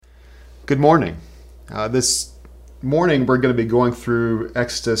Good morning. This morning we're going to be going through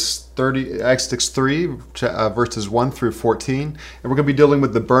Exodus 3, verses 1 through 14, and we're going to be dealing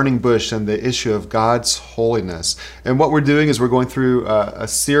with the burning bush and the issue of God's holiness. And what we're doing is we're going through a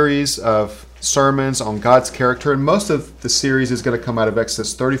series of sermons on God's character, and most of the series is going to come out of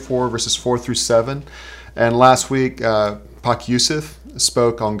Exodus 34, verses 4 through 7. And last week, Pak Yusuf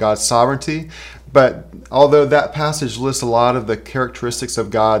spoke on God's sovereignty. But although that passage lists a lot of the characteristics of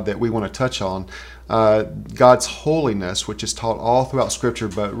God that we want to touch on, God's holiness, which is taught all throughout Scripture,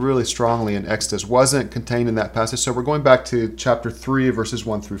 but really strongly in Exodus, wasn't contained in that passage. So we're going back to chapter 3, verses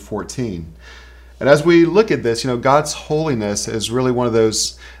 1 through 14. And as we look at this, God's holiness is really one of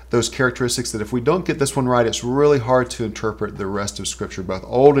those characteristics that if we don't get this one right, it's really hard to interpret the rest of Scripture, both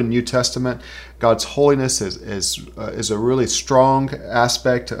Old and New Testament. God's holiness is a really strong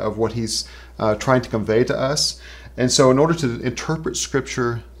aspect of what He's trying to convey to us. And so in order to interpret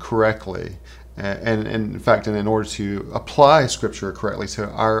Scripture correctly, and in fact, in order to apply Scripture correctly to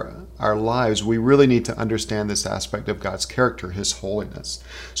our lives, we really need to understand this aspect of God's character, His holiness.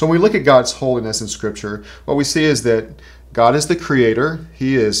 So when we look at God's holiness in Scripture, what we see is that God is the Creator.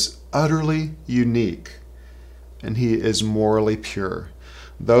 He is utterly unique, and He is morally pure.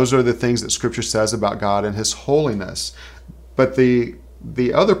 Those are the things that Scripture says about God and His holiness. But the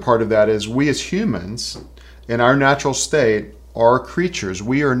other part of that is we as humans, in our natural state, are creatures.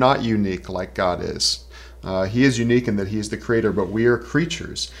 We are not unique like God is. He is unique in that He is the Creator, but we are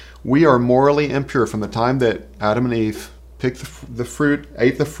creatures. We are morally impure. From the time that Adam and Eve picked the fruit,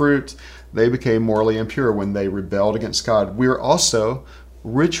 ate the fruit, they became morally impure when they rebelled against God. We are also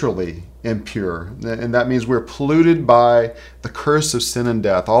ritually impure, and that means we're polluted by the curse of sin and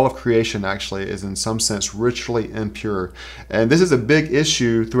death. All of creation actually is in some sense ritually impure. And this is a big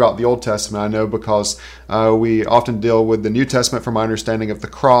issue throughout the Old Testament, I know, because we often deal with the New Testament from our understanding of the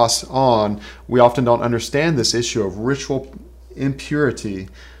cross on. We often don't understand this issue of ritual impurity.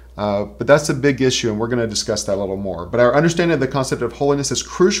 But that's a big issue, and we're going to discuss that a little more. But our understanding of the concept of holiness is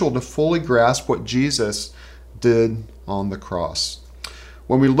crucial to fully grasp what Jesus did on the cross.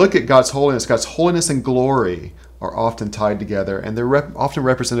 When we look at God's holiness and glory are often tied together, and they're often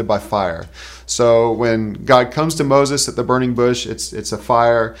represented by fire. So when God comes to Moses at the burning bush, it's a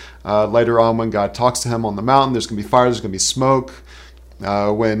fire. Later on, when God talks to him on the mountain, there's going to be fire, there's going to be smoke.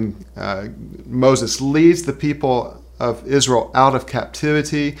 When Moses leads the people of Israel out of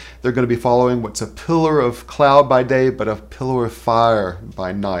captivity, they're going to be following what's a pillar of cloud by day, but a pillar of fire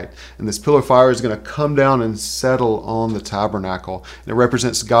by night. And this pillar of fire is going to come down and settle on the tabernacle. And it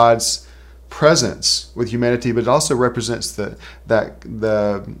represents God's presence with humanity, but it also represents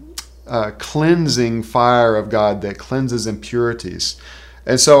the cleansing fire of God that cleanses impurities.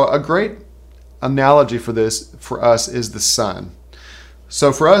 And so a great analogy for this for us is the sun.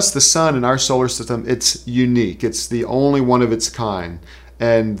 So for us, the sun in our solar system, it's unique. It's the only one of its kind.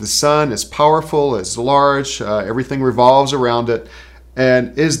 And the sun is powerful, it's large, everything revolves around it,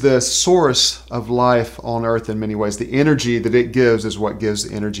 and is the source of life on Earth in many ways. The energy that it gives is what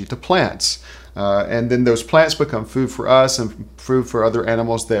gives energy to plants. And then those plants become food for us and food for other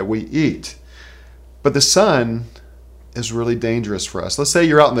animals that we eat. But the sun is really dangerous for us. Let's say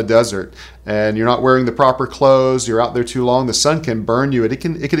you're out in the desert and you're not wearing the proper clothes, you're out there too long, the sun can burn you. It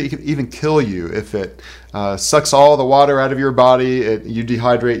can even kill you if it sucks all the water out of your body, you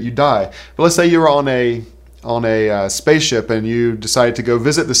dehydrate, you die. But let's say you're on a spaceship and you decide to go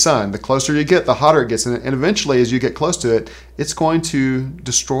visit the sun. The closer you get, the hotter it gets, and eventually as you get close to it, it's going to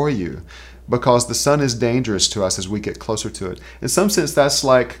destroy you, because the sun is dangerous to us as we get closer to it. In some sense, that's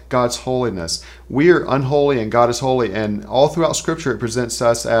like God's holiness. We are unholy and God is holy, and all throughout Scripture it presents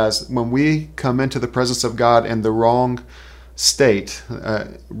us as when we come into the presence of God in the wrong state,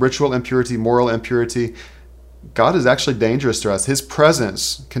 ritual impurity, moral impurity, God is actually dangerous to us. His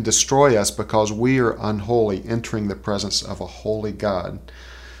presence can destroy us because we are unholy, entering the presence of a holy God.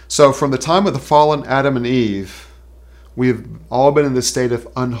 So from the time of the fallen Adam and Eve, we've all been in this state of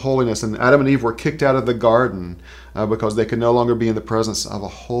unholiness, and Adam and Eve were kicked out of the garden because they could no longer be in the presence of a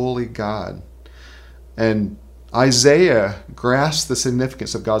holy God. And Isaiah grasped the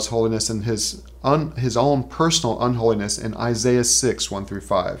significance of God's holiness and his own personal unholiness in Isaiah 6, 1 through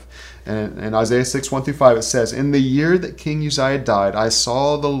 5. And in Isaiah 6, 1 through 5, it says, "In the year that King Uzziah died, I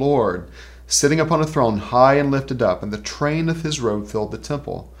saw the Lord sitting upon a throne high and lifted up, and the train of his robe filled the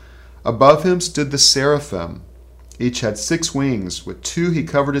temple. Above him stood the seraphim. Each had 6 wings. With 2 he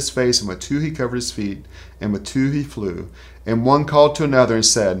covered his face, and with 2 he covered his feet, and with 2 he flew. And one called to another and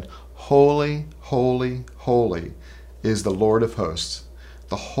said, Holy, holy, holy is the Lord of hosts.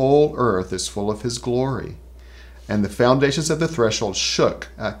 The whole earth is full of his glory. And the foundations of the threshold shook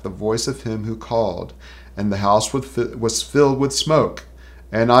at the voice of him who called, and the house was filled with smoke.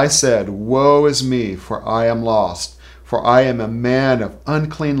 And I said, Woe is me, for I am lost, for I am a man of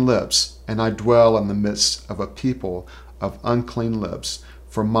unclean lips, and I dwell in the midst of a people of unclean lips.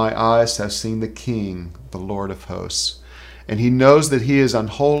 For my eyes have seen the King, the Lord of hosts. And he knows that he is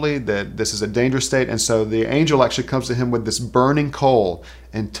unholy, that this is a dangerous state, and so the angel actually comes to him with this burning coal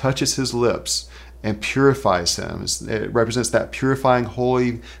and touches his lips and purifies him. It represents that purifying,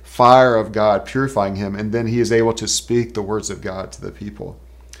 holy fire of God, purifying him, and then he is able to speak the words of God to the people.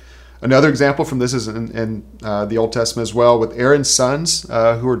 Another example from this is in the Old Testament as well, with Aaron's sons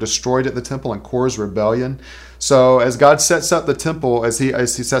who were destroyed at the temple in Korah's rebellion. So as God sets up the temple, as he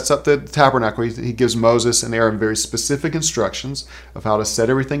sets up the tabernacle, he gives Moses and Aaron very specific instructions of how to set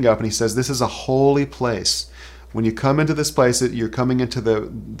everything up. And he says, this is a holy place. When you come into this place, you're coming into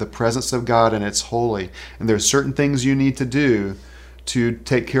the presence of God, and it's holy. And there are certain things you need to do to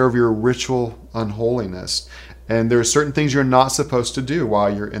take care of your ritual unholiness. And there are certain things you're not supposed to do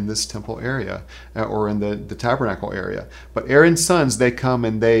while you're in this temple area or in the tabernacle area. But Aaron's sons, they come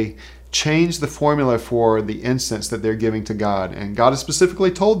and they change the formula for the incense that they're giving to God. And God has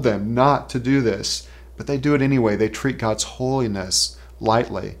specifically told them not to do this, but they do it anyway. They treat God's holiness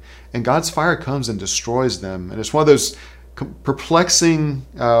lightly. And God's fire comes and destroys them. And it's one of those perplexing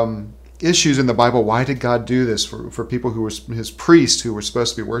issues in the Bible. Why did God do this for people who were his priests who were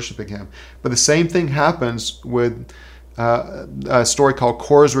supposed to be worshiping him? But the same thing happens with a story called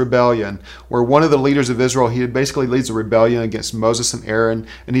Korah's rebellion, where one of the leaders of Israel, he basically leads a rebellion against Moses and Aaron,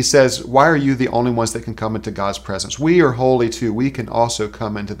 and he says, why are you the only ones that can come into God's presence? We are holy too. We can also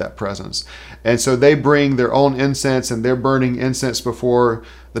come into that presence. And so they bring their own incense, and they're burning incense before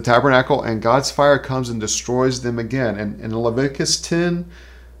the tabernacle, and God's fire comes and destroys them again. And in Leviticus 10,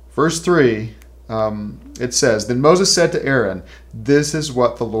 verse 3, it says, Then Moses said to Aaron, This is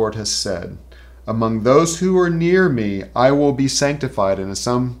what the Lord has said. Among those who are near me, I will be sanctified. And in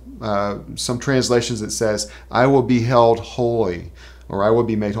some translations it says, I will be held holy, or I will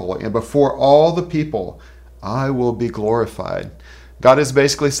be made holy. And before all the people, I will be glorified. God is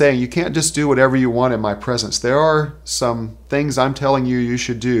basically saying, you can't just do whatever you want in my presence. There are some things I'm telling you you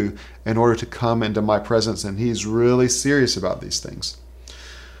should do in order to come into my presence. And he's really serious about these things.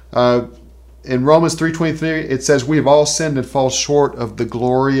 In Romans 3:23, it says, we have all sinned and fall short of the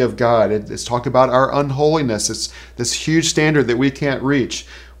glory of God. It's talking about our unholiness. It's this huge standard that we can't reach.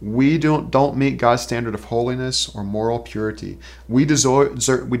 We don't meet God's standard of holiness or moral purity. We deserve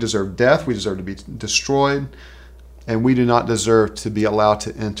death. We deserve to be destroyed. And we do not deserve to be allowed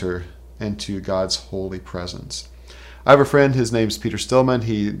to enter into God's holy presence. I have a friend, his name's Peter Stillman.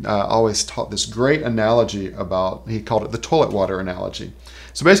 He always taught this great analogy about, he called it the toilet water analogy.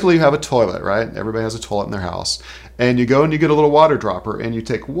 So basically you have a toilet, right? Everybody has a toilet in their house. And you go and you get a little water dropper and you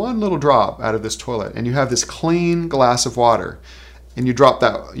take one little drop out of this toilet and you have this clean glass of water. And you drop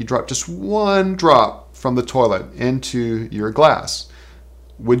just one drop from the toilet into your glass.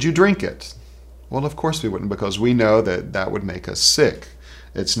 Would you drink it? Well, of course we wouldn't, because we know that that would make us sick.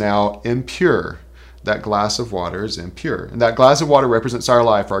 It's now impure. That glass of water is impure. And that glass of water represents our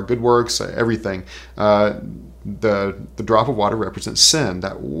life, our good works, everything. The drop of water represents sin.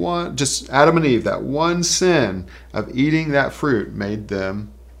 That one, just Adam and Eve, that one sin of eating that fruit made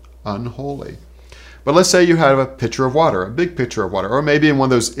them unholy. But let's say you have a pitcher of water, a big pitcher of water, or maybe in one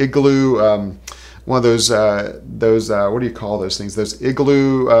of those igloo, one of those what do you call those things? Those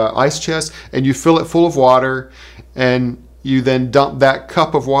igloo ice chests, and you fill it full of water, and you then dump that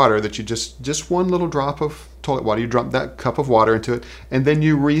cup of water that you just one little drop of toilet water, you dump that cup of water into it, and then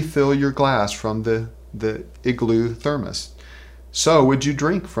you refill your glass from the igloo thermos. So would you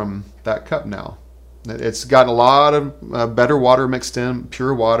drink from that cup now? It's got a lot of better water mixed in,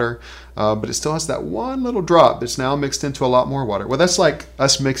 pure water, but it still has that one little drop that's now mixed into a lot more water. Well, that's like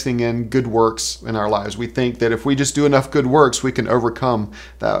us mixing in good works in our lives. We think that if we just do enough good works, we can overcome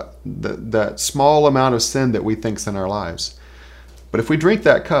that small amount of sin that we think's in our lives. But if we drink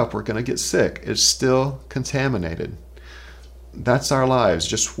that cup, we're going to get sick. It's still contaminated. That's our lives.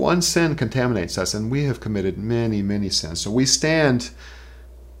 Just one sin contaminates us, and we have committed many, many sins. So we stand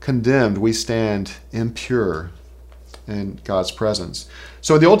condemned, we stand impure in God's presence.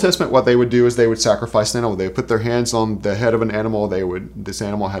 So in the Old Testament, what they would do is they would sacrifice an animal. They would put their hands on the head of an animal. This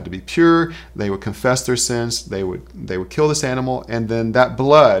animal had to be pure. They would confess their sins. They would kill this animal, and then that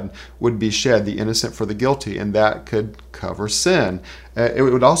blood would be shed, the innocent for the guilty, and that could cover sin. It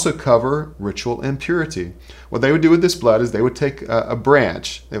would also cover ritual impurity. What they would do with this blood is they would take a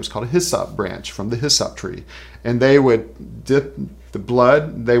branch. It was called a hyssop branch from the hyssop tree, and they would dip The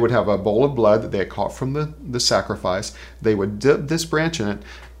blood, they would have a bowl of blood that they had caught from the sacrifice. They would dip this branch in it,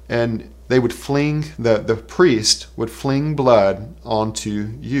 and they would fling, the priest would fling blood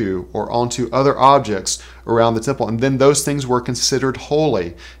onto you or onto other objects around the temple. And then those things were considered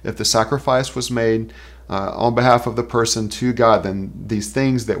holy. If the sacrifice was made on behalf of the person to God, then these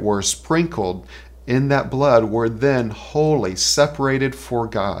things that were sprinkled in that blood were then holy, separated for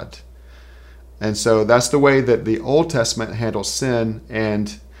God. And so that's the way that the Old Testament handles sin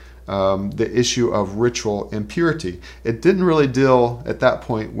and the issue of ritual impurity. It didn't really deal at that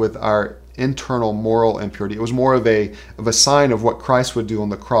point with our internal moral impurity. It was more of a sign of what Christ would do on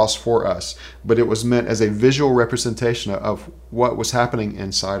the cross for us, but it was meant as a visual representation of what was happening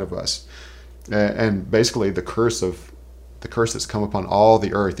inside of us, and basically the curse that's come upon all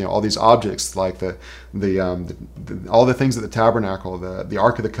the earth. All these objects like all the things at the tabernacle, the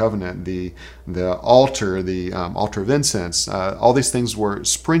Ark of the Covenant, the altar, the altar of incense. All these things were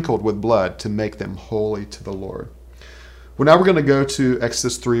sprinkled with blood to make them holy to the Lord. Well, now we're going to go to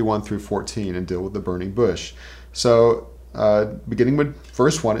Exodus 3, 1 through 14 and deal with the burning bush. So beginning with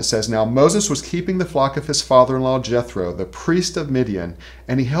verse 1, it says, "Now Moses was keeping the flock of his father-in-law Jethro, the priest of Midian,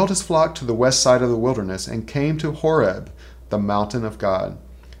 and he held his flock to the west side of the wilderness and came to Horeb, the mountain of God.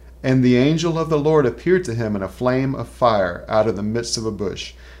 And the angel of the Lord appeared to him in a flame of fire out of the midst of a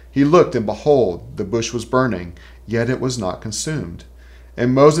bush. He looked, and behold, the bush was burning, yet it was not consumed.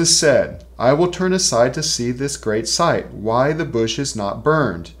 And Moses said, I will turn aside to see this great sight, why the bush is not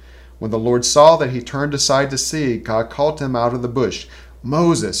burned. When the Lord saw that he turned aside to see, God called him out of the bush,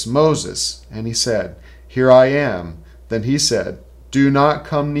 Moses, Moses. And he said, Here I am. Then he said, Do not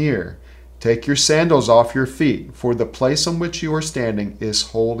come near. Take your sandals off your feet, for the place on which you are standing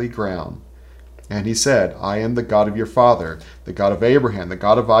is holy ground. And he said, I am the God of your father, the God of Abraham, the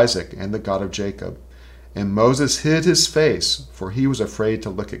God of Isaac, and the God of Jacob. And Moses hid his face, for he was afraid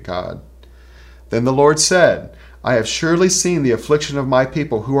to look at God. Then the Lord said, I have surely seen the affliction of my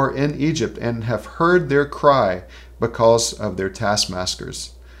people who are in Egypt, and have heard their cry because of their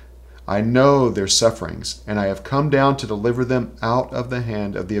taskmasters. I know their sufferings, and I have come down to deliver them out of the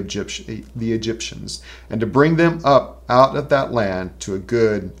hand of the Egyptians, and to bring them up out of that land to a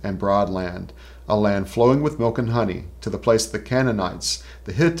good and broad land, a land flowing with milk and honey, to the place of the Canaanites,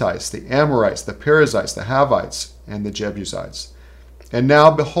 the Hittites, the Amorites, the Perizzites, the Havites, and the Jebusites. And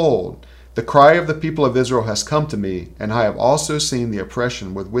now, behold, the cry of the people of Israel has come to me, and I have also seen the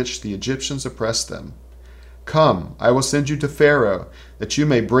oppression with which the Egyptians oppress them. Come, I will send you to Pharaoh, that you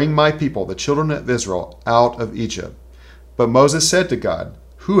may bring my people, the children of Israel, out of Egypt. But Moses said to God,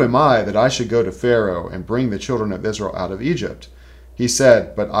 Who am I that I should go to Pharaoh and bring the children of Israel out of Egypt? He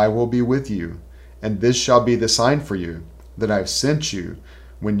said, But I will be with you, and this shall be the sign for you, that I have sent you.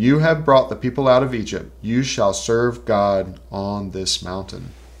 When you have brought the people out of Egypt, you shall serve God on this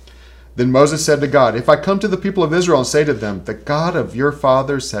mountain. Then Moses said to God, If I come to the people of Israel and say to them, The God of your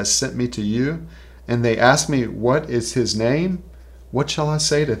fathers has sent me to you, and they ask me, What is his name? What shall I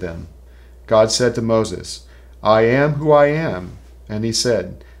say to them? God said to Moses, I am who I am. And he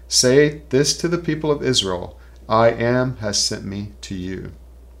said, Say this to the people of Israel, I am has sent me to you.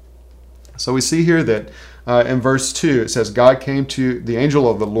 So we see here that in verse 2, it says, God came to the angel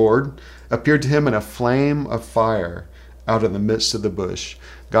of the Lord, appeared to him in a flame of fire out of the midst of the bush.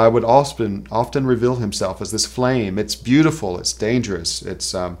 God would often reveal himself as this flame. It's beautiful, it's dangerous,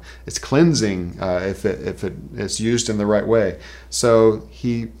 it's cleansing if it is used in the right way. So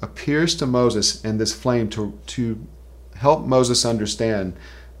he appears to Moses in this flame to help Moses understand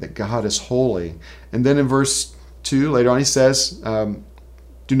that God is holy. And then in verse 2, later on, he says,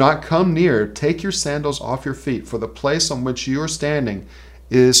 Do not come near, take your sandals off your feet, for the place on which you are standing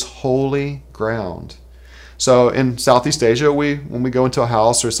is holy ground. So in Southeast Asia, when we go into a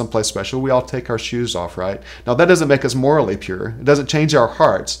house or someplace special, we all take our shoes off, right? Now that doesn't make us morally pure. It doesn't change our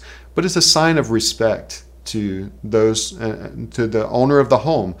hearts, but it's a sign of respect to those, to the owner of the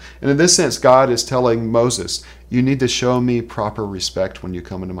home. And in this sense, God is telling Moses, you need to show me proper respect when you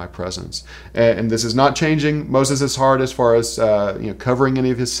come into my presence. And this is not changing Moses' heart as far as covering any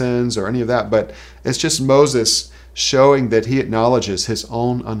of his sins or any of that, but it's just Moses showing that he acknowledges his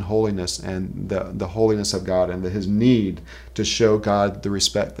own unholiness and the holiness of God, and his need to show God the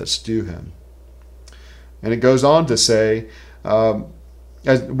respect that's due him. And it goes on to say, the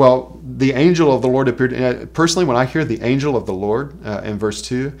angel of the Lord appeared. Personally, when I hear the angel of the Lord in verse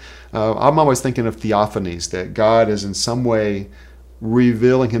 2, I'm always thinking of theophanies, that God is in some way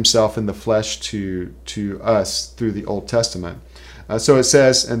revealing himself in the flesh to us through the Old Testament. So it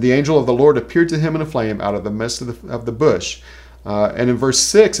says, and the angel of the Lord appeared to him in a flame out of the midst of the bush. And in verse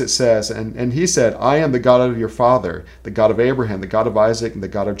 6 it says, and he said, I am the God of your father, the God of Abraham, the God of Isaac, and the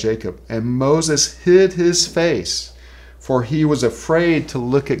God of Jacob. And Moses hid his face, for he was afraid to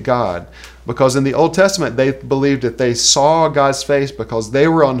look at God. Because in the Old Testament, they believed if they saw God's face because they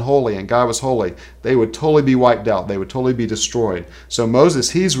were unholy and God was holy, they would totally be wiped out. They would totally be destroyed. So Moses,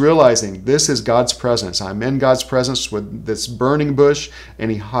 he's realizing this is God's presence. I'm in God's presence with this burning bush,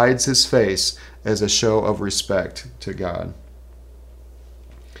 and he hides his face as a show of respect to God.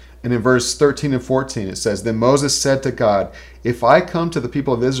 And in verse 13 and 14 it says, Then Moses said to God, If I come to the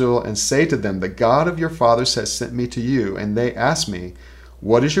people of Israel and say to them, The God of your fathers has sent me to you, and they ask me,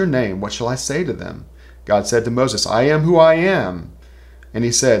 What is your name? What shall I say to them? God said to Moses, I am who I am. And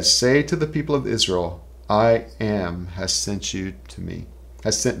he said, Say to the people of Israel, I am has sent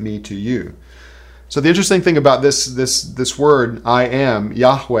me to you. So the interesting thing about this word, I am,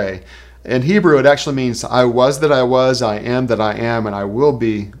 Yahweh, in Hebrew, it actually means I was that I was, I am that I am, and I will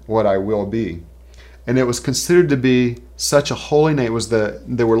be what I will be. And it was considered to be such a holy name.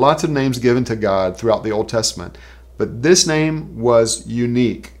 There were lots of names given to God throughout the Old Testament, but this name was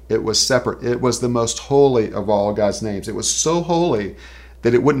unique. It was separate. It was the most holy of all God's names. It was so holy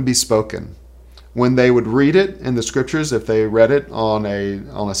that it wouldn't be spoken. When they would read it in the scriptures, if they read it on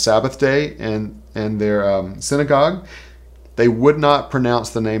a Sabbath day in their synagogue, they would not pronounce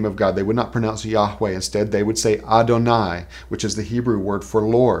the name of God. They would not pronounce Yahweh. Instead, they would say Adonai, which is the Hebrew word for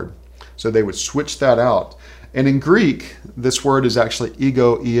Lord. So they would switch that out. And in Greek, this word is actually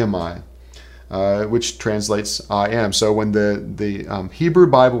ego eimi, which translates I am. So when the Hebrew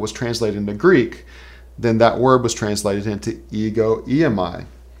Bible was translated into Greek, then that word was translated into ego eimi.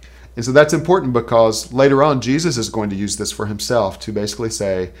 And so that's important because later on, Jesus is going to use this for himself to basically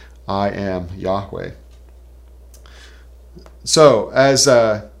say, I am Yahweh. So, as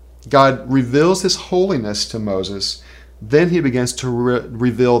God reveals his holiness to Moses, then he begins to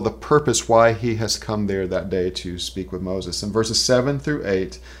reveal the purpose why he has come there that day to speak with Moses. In verses 7 through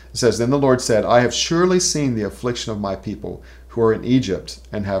 8, it says, Then the Lord said, I have surely seen the affliction of my people who are in Egypt,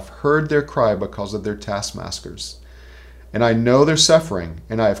 and have heard their cry because of their taskmasters. And I know their suffering,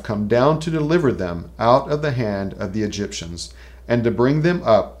 and I have come down to deliver them out of the hand of the Egyptians, and to bring them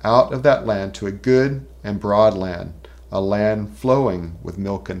up out of that land to a good and broad land, a land flowing with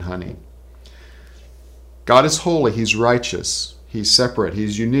milk and honey. God is holy, he's righteous, he's separate,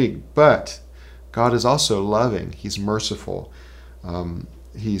 he's unique, but God is also loving, he's merciful,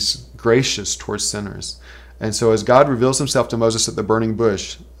 he's gracious towards sinners. And so as God reveals himself to Moses at the burning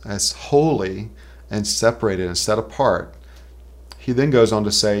bush as holy and separated and set apart, he then goes on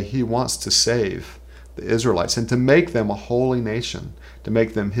to say he wants to save the Israelites and to make them a holy nation, to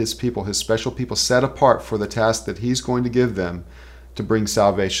make them his people, his special people, set apart for the task that he's going to give them to bring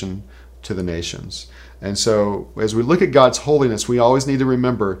salvation to the nations. And so as we look at God's holiness, we always need to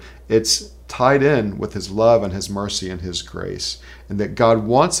remember it's tied in with his love and his mercy and his grace, and that God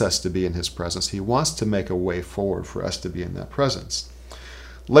wants us to be in his presence. He wants to make a way forward for us to be in that presence.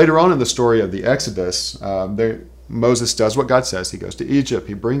 Later on in the story of the Exodus, Moses does what God says. He goes to Egypt.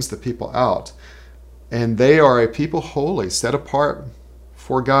 He brings the people out. And they are a people holy, set apart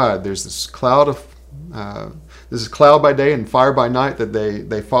for God. There's this cloud by day and fire by night that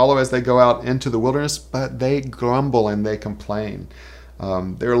they follow as they go out into the wilderness, but they grumble and they complain.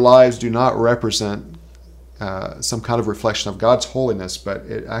 Their lives do not represent some kind of reflection of God's holiness, but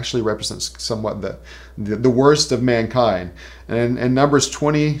it actually represents somewhat the worst of mankind. And in Numbers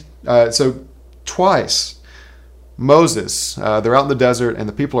 20, so twice, Moses, they're out in the desert and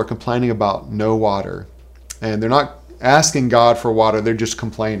the people are complaining about no water. And they're not asking God for water, they're just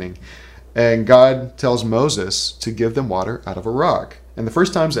complaining. And God tells Moses to give them water out of a rock. And the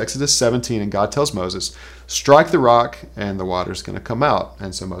first time is Exodus 17, and God tells Moses, strike the rock and the water's going to come out.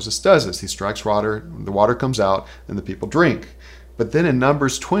 And so Moses does this. He strikes water, the water comes out, and the people drink. But then in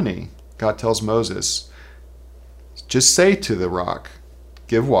Numbers 20, God tells Moses, just say to the rock,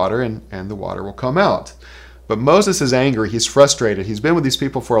 give water, and the water will come out. But Moses is angry. He's frustrated. He's been with these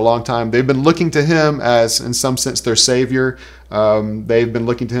people for a long time. They've been looking to him as, in some sense, their savior. They've been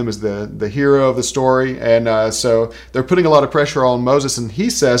looking to him as the hero of the story. And so they're putting a lot of pressure on Moses. And he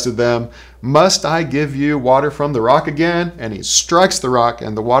says to them, must I give you water from the rock again? And he strikes the rock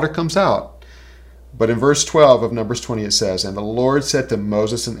and the water comes out. But in verse 12 of Numbers 20 it says, And the Lord said to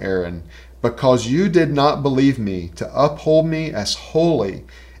Moses and Aaron, Because you did not believe me to uphold me as holy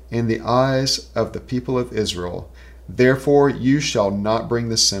in the eyes of the people of Israel, therefore you shall not bring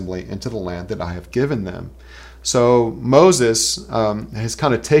the assembly into the land that I have given them. So Moses has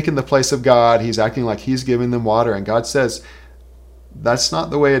kind of taken the place of God. He's acting like he's giving them water. And God says, That's not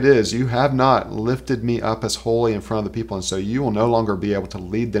the way it is. You have not lifted me up as holy in front of the people, and so you will no longer be able to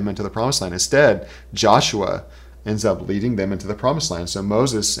lead them into the promised land. Instead, Joshua ends up leading them into the promised land. So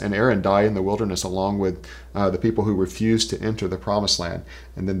Moses and Aaron die in the wilderness along with the people who refuse to enter the promised land,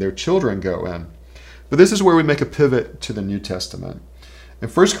 and then their children go in. But this is where we make a pivot to the New Testament. In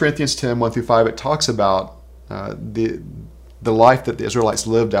 1 Corinthians 10, 1 through 5, it talks about the life that the Israelites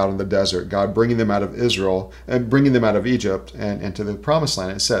lived out in the desert, God bringing them out of Israel and bringing them out of Egypt and into the promised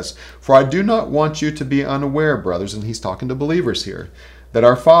land. It says, "For I do not want you to be unaware, brothers," and he's talking to believers here, "that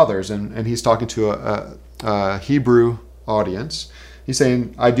our fathers," and he's talking to a Hebrew audience. He's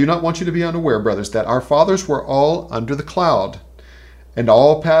saying, "I do not want you to be unaware, brothers, that our fathers were all under the cloud, and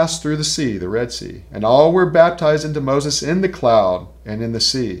all passed through the sea," the Red Sea, "and all were baptized into Moses in the cloud and in the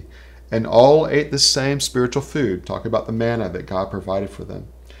sea. And all ate the same spiritual food," talking about the manna that God provided for them.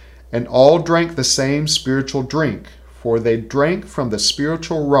 "And all drank the same spiritual drink, for they drank from the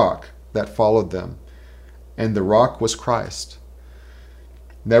spiritual rock that followed them. And the rock was Christ.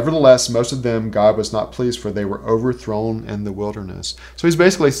 Nevertheless, most of them God was not pleased, for they were overthrown in the wilderness." So he's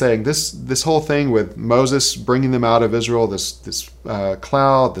basically saying this whole thing with Moses bringing them out of Israel, this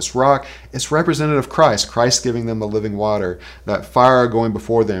cloud, this rock, it's representative of Christ. Christ giving them the living water, that fire going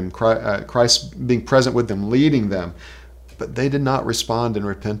before them, Christ being present with them, leading them. But they did not respond in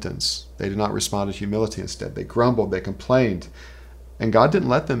repentance. They did not respond in humility. Instead, they grumbled, they complained. And God didn't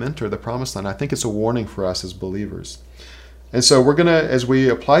let them enter the promised land. I think it's a warning for us as believers. And so we're going to, as we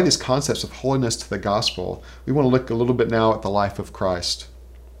apply these concepts of holiness to the gospel, we want to look a little bit now at the life of Christ.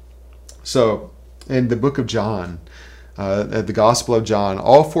 So in the book of John, the Gospel of John,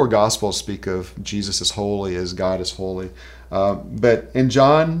 all four Gospels speak of Jesus as holy, as God is holy. But in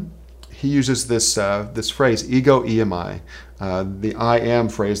John, he uses this phrase, ego eimi, the I am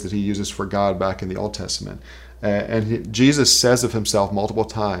phrase that he uses for God back in the Old Testament. Jesus says of himself multiple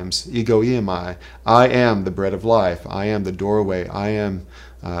times, ego eimi, I am the bread of life, I am the doorway, I am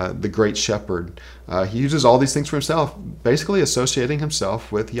the great shepherd. He uses all these things for himself, basically associating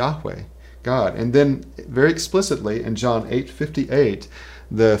himself with Yahweh, God. And then very explicitly in John 8:58,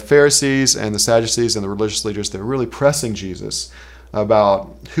 the Pharisees and the Sadducees and the religious leaders, they're really pressing Jesus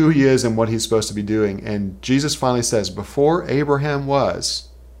about who he is and what he's supposed to be doing. And Jesus finally says, "Before Abraham was,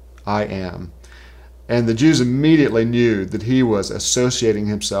 I am." And the Jews immediately knew that he was associating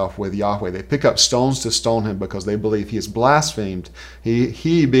himself with Yahweh. They pick up stones to stone him because they believe he has blasphemed.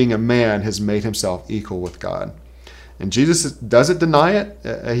 He being a man, has made himself equal with God. And Jesus doesn't deny it.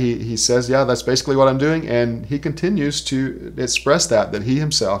 He says, yeah, that's basically what I'm doing. And he continues to express that he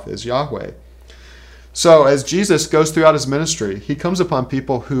himself is Yahweh. So as Jesus goes throughout his ministry, he comes upon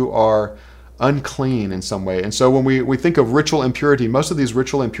people who are unclean in some way. And so when we think of ritual impurity, most of these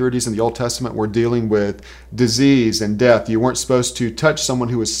ritual impurities in the Old Testament were dealing with disease and death. You weren't supposed to touch someone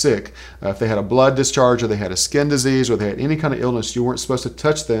who was sick. If they had a blood discharge or they had a skin disease or they had any kind of illness, you weren't supposed to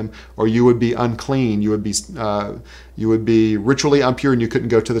touch them or you would be unclean. You would be ritually impure and you couldn't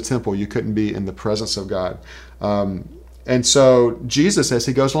go to the temple. You couldn't be in the presence of God. And so Jesus, as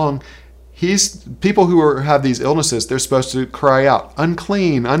he goes along, people who have these illnesses, they're supposed to cry out,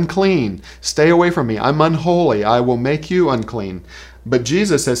 "Unclean, unclean, stay away from me. I'm unholy. I will make you unclean." But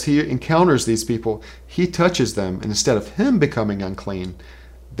Jesus, as he encounters these people, he touches them, and instead of him becoming unclean,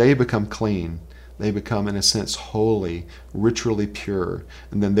 they become clean. They become, in a sense, holy, ritually pure,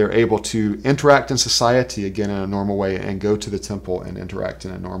 and then they're able to interact in society again in a normal way and go to the temple and interact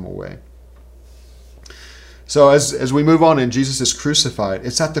in a normal way. So as we move on and Jesus is crucified,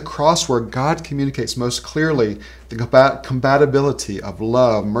 it's at the cross where God communicates most clearly the compatibility of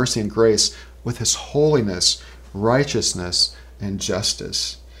love, mercy, and grace with his holiness, righteousness, and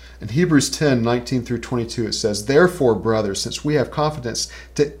justice. In Hebrews 10, 19 through 22, it says, "Therefore, brothers, since we have confidence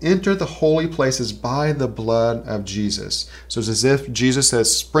to enter the holy places by the blood of Jesus." So it's as if Jesus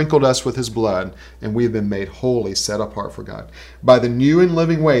has sprinkled us with his blood and we've been made holy, set apart for God, "by the new and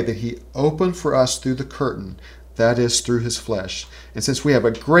living way that he opened for us through the curtain, that is, through his flesh. And since we have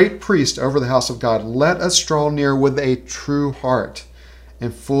a great priest over the house of God, let us draw near with a true heart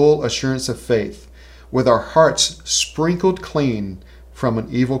and full assurance of faith, with our hearts sprinkled clean from an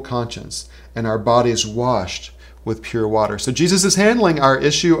evil conscience and our bodies washed with pure water." So Jesus is handling our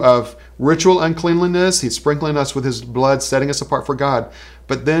issue of ritual uncleanliness. He's sprinkling us with his blood, setting us apart for God.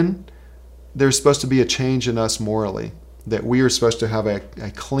 But then there's supposed to be a change in us morally, that we are supposed to have a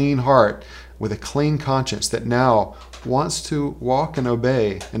clean heart with a clean conscience that now wants to walk and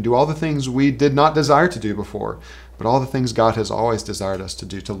obey and do all the things we did not desire to do before, but all the things God has always desired us to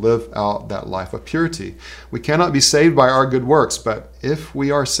do, to live out that life of purity. We cannot be saved by our good works, but if we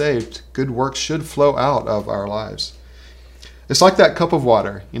are saved, good works should flow out of our lives. It's like that cup of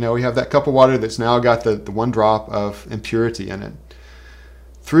water. We have that cup of water that's now got the one drop of impurity in it.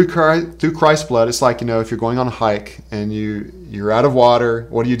 Through Christ's blood, it's like, if you're going on a hike and you're out of water,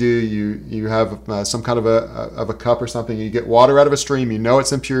 what do? You have some kind of a cup or something. You get water out of a stream. You know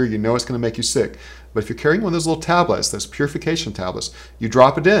it's impure. You know it's going to make you sick. But if you're carrying one of those little tablets, those purification tablets, you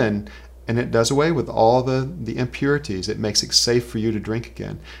drop it in, and it does away with all the impurities. It makes it safe for you to drink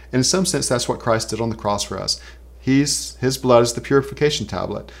again. And in some sense, that's what Christ did on the cross for us. His blood is the purification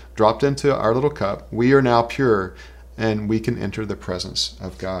tablet dropped into our little cup. We are now pure, and we can enter the presence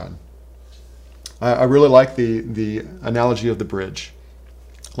of God. I really like the analogy of the bridge.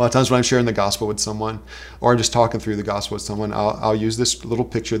 A lot of times when I'm sharing the gospel with someone, or just talking through the gospel with someone, I'll use this little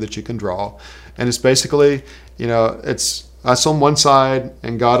picture that you can draw. And it's basically, it's us on one side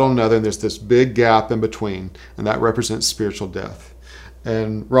and God on another, and there's this big gap in between, and that represents spiritual death.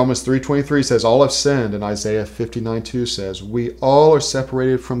 And Romans 3:23 says, all have sinned, and Isaiah 59:2 says, we all are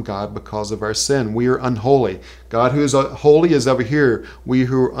separated from God because of our sin. We are unholy. God who is holy is over here. We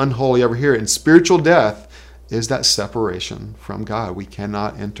who are unholy over here. And spiritual death is that separation from God. We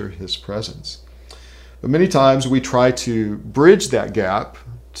cannot enter his presence. But many times we try to bridge that gap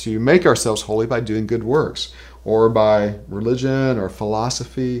to make ourselves holy by doing good works, or by religion or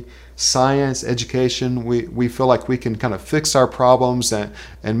philosophy, science, education. We feel like we can kind of fix our problems and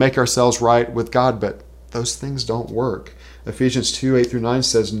make ourselves right with God, but those things don't work. Ephesians 2:8-9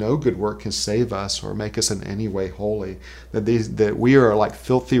 says no good work can save us or make us in any way holy. That we are like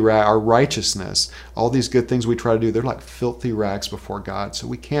filthy rags. Our righteousness, all these good things we try to do, they're like filthy rags before God. So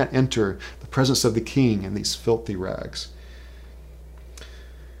we can't enter the presence of the King in these filthy rags.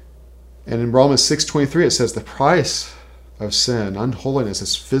 And in Romans 6:23 it says the price of sin, unholiness,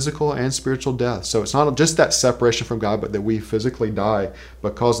 is physical and spiritual death. So it's not just that separation from God, but that we physically die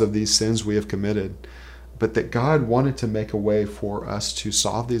because of these sins we have committed. But that God wanted to make a way for us to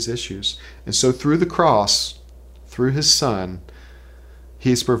solve these issues. And so through the cross, through his Son,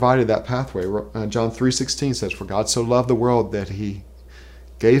 he's provided that pathway. John 3:16 says, for God so loved the world that he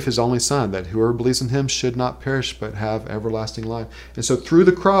gave his only Son, that whoever believes in him should not perish but have everlasting life. And so through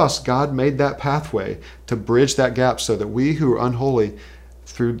the cross, God made that pathway to bridge that gap so that we who are unholy,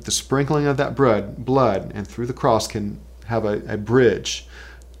 through the sprinkling of that blood and through the cross, can have a bridge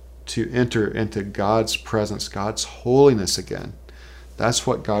to enter into God's presence, God's holiness again. That's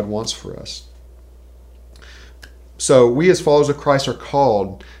what God wants for us. So we as followers of Christ are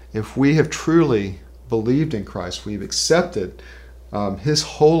called, if we have truly believed in Christ, we've accepted his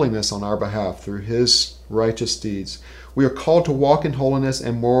holiness on our behalf through his righteous deeds. We are called to walk in holiness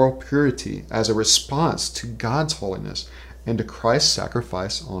and moral purity as a response to God's holiness and to Christ's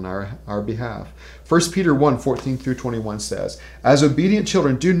sacrifice on our behalf. 1 Peter 1:14-21 says, as obedient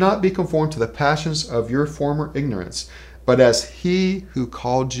children, do not be conformed to the passions of your former ignorance, but as he who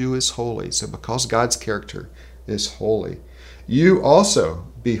called you is holy. So because God's character is holy, you also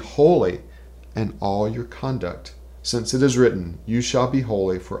be holy in all your conduct. Since it is written, you shall be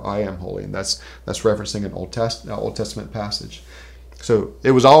holy, for I am holy. And that's referencing an Old Testament passage. So it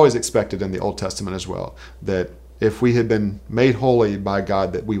was always expected in the Old Testament as well, that if we had been made holy by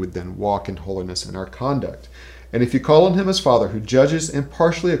God, that we would then walk in holiness in our conduct. And if you call on him as Father, who judges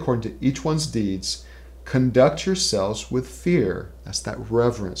impartially according to each one's deeds, conduct yourselves with fear. That's that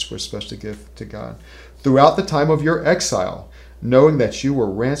reverence we're supposed to give to God. Throughout the time of your exile, knowing that you were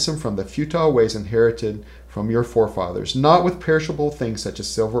ransomed from the futile ways inherited from your forefathers, not with perishable things such as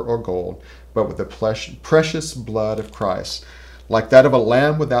silver or gold, but with the precious blood of Christ, like that of a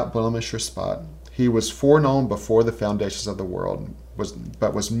lamb without blemish or spot. He was foreknown before the foundations of the world,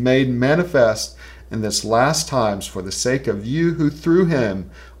 but was made manifest in this last times for the sake of you who through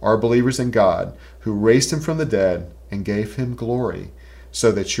him are believers in God, who raised him from the dead and gave him glory, so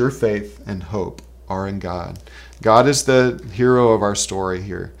that your faith and hope are in God. God is the hero of our story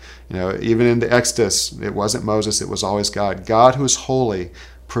here. Even in the Exodus, it wasn't Moses, it was always God. God, who is holy,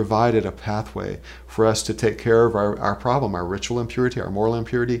 provided a pathway for us to take care of our problem, our ritual impurity, our moral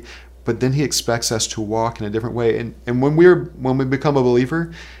impurity. But then he expects us to walk in a different way. And when we become a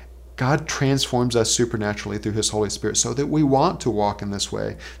believer, God transforms us supernaturally through his Holy Spirit so that we want to walk in this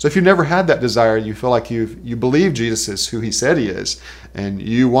way. So if you've never had that desire, you feel like you believe Jesus is who he said he is, and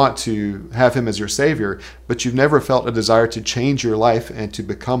you want to have him as your Savior, but you've never felt a desire to change your life and to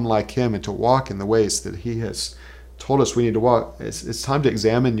become like him and to walk in the ways that he has told us we need to walk, it's time to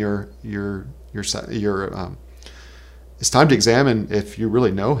examine it's time to examine if you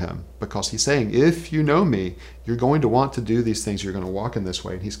really know him, because he's saying, if you know me, you're going to want to do these things. You're going to walk in this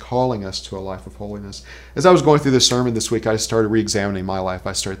way. And he's calling us to a life of holiness. As I was going through this sermon this week, I started re-examining my life.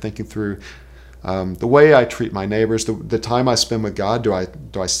 I started thinking through The way I treat my neighbors, the time I spend with God. Do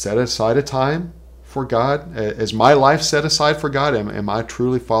I set aside a time for God? Is my life set aside for God? Am I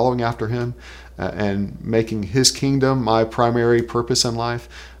truly following after Him and making His kingdom my primary purpose in life?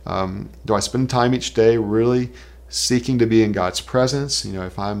 Do I spend time each day really seeking to be in God's presence?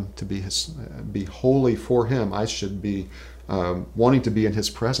 If I'm to be holy for Him, I should be wanting to be in His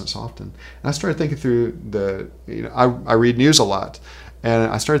presence often. And I started thinking through I read news a lot,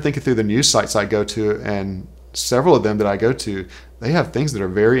 and I started thinking through the news sites I go to, and several of them that I go to, they have things that are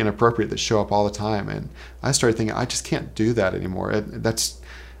very inappropriate that show up all the time. And I started thinking, I just can't do that anymore.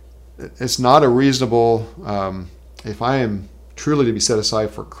 It's not a reasonable, if I am truly to be set aside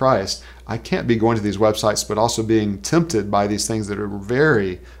for Christ, I can't be going to these websites, but also being tempted by these things that are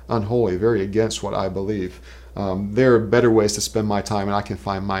very unholy, very against what I believe. There are better ways to spend my time, and I can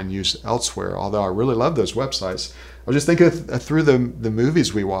find my news elsewhere, although I really love those websites. I was just thinking through the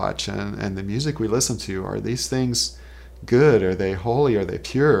movies we watch and the music we listen to. Are these things good? Are they holy? Are they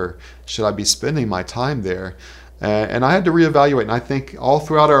pure? Should I be spending my time there? And I had to reevaluate, and I think all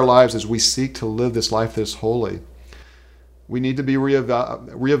throughout our lives as we seek to live this life that is holy, we need to be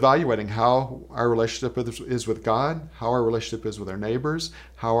reevaluating how our relationship is with God, how our relationship is with our neighbors,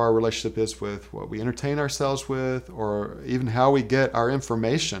 how our relationship is with what we entertain ourselves with, or even how we get our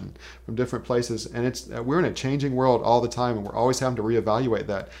information from different places. And we're in a changing world all the time, and we're always having to reevaluate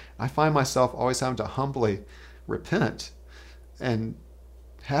that. I find myself always having to humbly repent and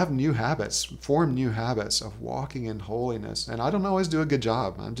have new habits, form new habits of walking in holiness. And I don't always do a good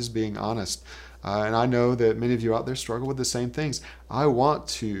job. I'm just being honest. And I know that many of you out there struggle with the same things. I want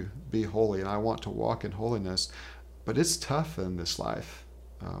to be holy and I want to walk in holiness, but it's tough in this life.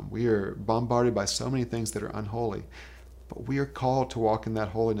 We are bombarded by so many things that are unholy, but we are called to walk in that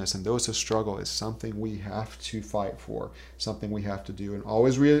holiness. And though it's a struggle, it's something we have to fight for, something we have to do, and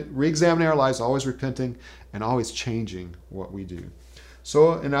always re-examining our lives, always repenting, and always changing what we do.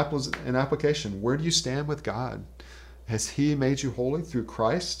 So in application, where do you stand with God? Has He made you holy through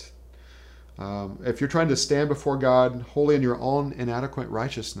Christ? If you're trying to stand before God holy in your own inadequate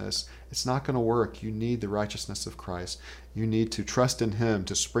righteousness, it's not going to work. You need the righteousness of Christ. You need to trust in Him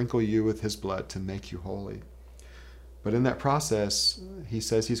to sprinkle you with His blood to make you holy. But in that process, He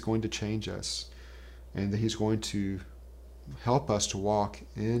says He's going to change us and that He's going to help us to walk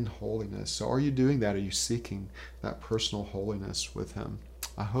in holiness. So are you doing that? Are you seeking that personal holiness with Him?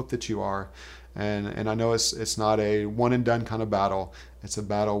 I hope that you are. And I know it's not a one and done kind of battle. It's a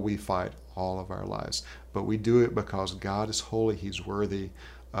battle we fight all of our lives. But we do it because God is holy. He's worthy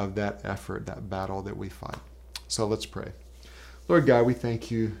of that effort, that battle that we fight. So let's pray. Lord God, we thank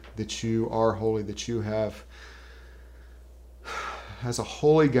You that You are holy, that You have, as a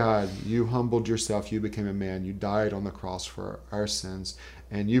holy God, You humbled Yourself. You became a man. You died on the cross for our sins.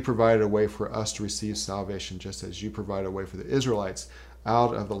 And You provided a way for us to receive salvation, just as You provided a way for the Israelites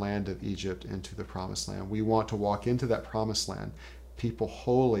out of the land of Egypt into the promised land. We want to walk into that promised land, people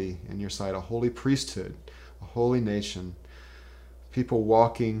holy in Your sight, a holy priesthood, a holy nation, people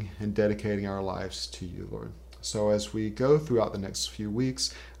walking and dedicating our lives to You, Lord. So as we go throughout the next few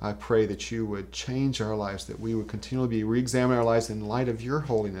weeks, I pray that You would change our lives, that we would continually be re-examining our lives in light of Your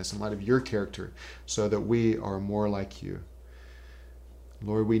holiness, in light of Your character, so that we are more like You.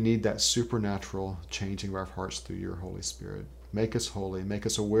 Lord, we need that supernatural changing of our hearts through Your Holy Spirit. Make us holy. Make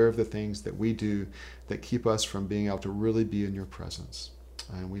us aware of the things that we do that keep us from being able to really be in Your presence.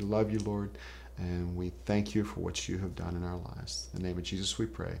 And we love You, Lord, and we thank You for what You have done in our lives. In the name of Jesus we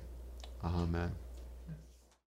pray. Amen.